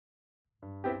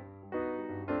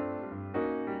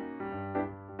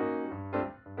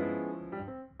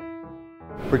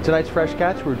For tonight's Fresh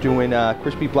Catch, we're doing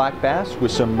crispy black bass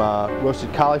with some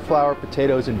roasted cauliflower,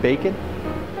 potatoes, and bacon.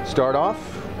 Start off,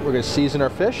 we're going to season our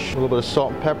fish. A little bit of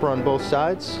salt and pepper on both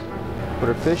sides. Put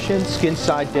our fish in, skin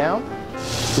side down.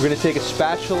 We're going to take a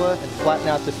spatula and flatten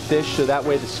out the fish so that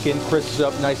way the skin crisps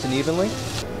up nice and evenly.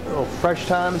 A little fresh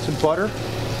thyme and some butter.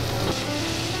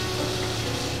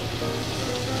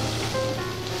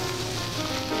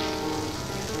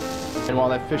 And while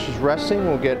that fish is resting,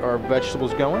 we'll get our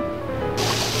vegetables going.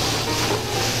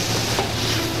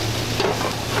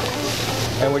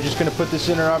 And we're just going to put this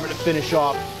in our oven to finish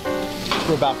off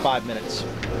for about 5 minutes.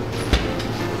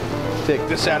 Take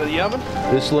this out of the oven.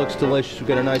 This looks delicious. We've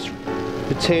got a nice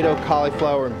potato,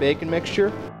 cauliflower, and bacon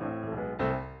mixture.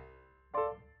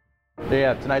 There you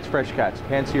have tonight's Fresh Catch.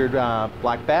 Pan-seared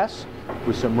black bass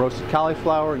with some roasted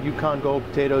cauliflower, Yukon Gold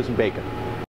potatoes, and bacon.